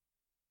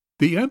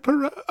the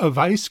Emperor of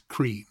Ice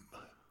Cream.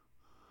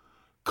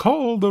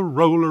 Call the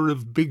roller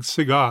of big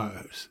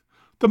cigars,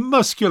 the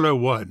muscular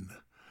one,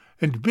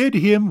 and bid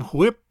him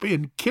whip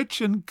in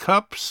kitchen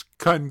cups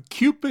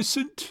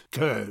concupiscent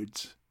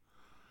curds.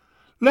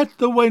 Let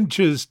the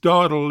wenches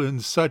dawdle in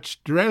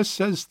such dress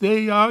as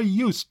they are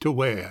used to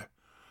wear,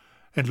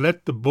 and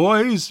let the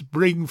boys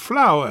bring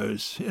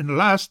flowers in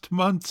last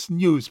month's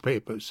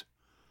newspapers.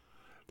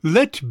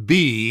 Let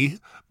B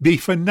be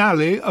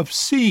finale of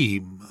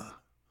seam.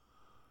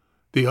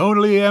 The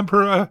only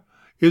emperor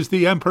is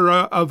the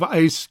Emperor of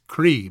Ice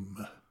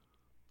Cream.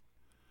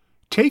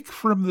 Take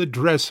from the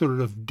dresser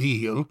of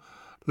deal,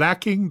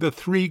 lacking the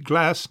 3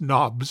 glass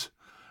knobs,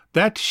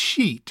 that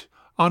sheet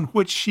on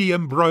which she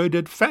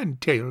embroidered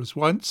fantails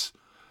once,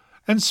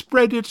 and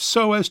spread it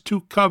so as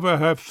to cover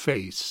her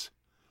face.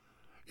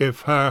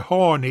 If her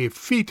horny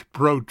feet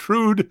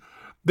protrude,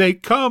 they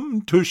come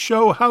to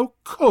show how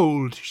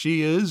cold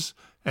she is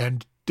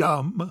and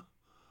dumb.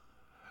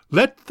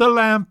 Let the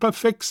lamp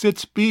affix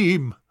its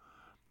beam.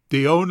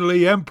 The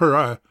only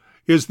emperor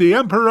is the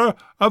Emperor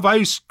of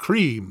Ice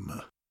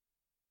Cream.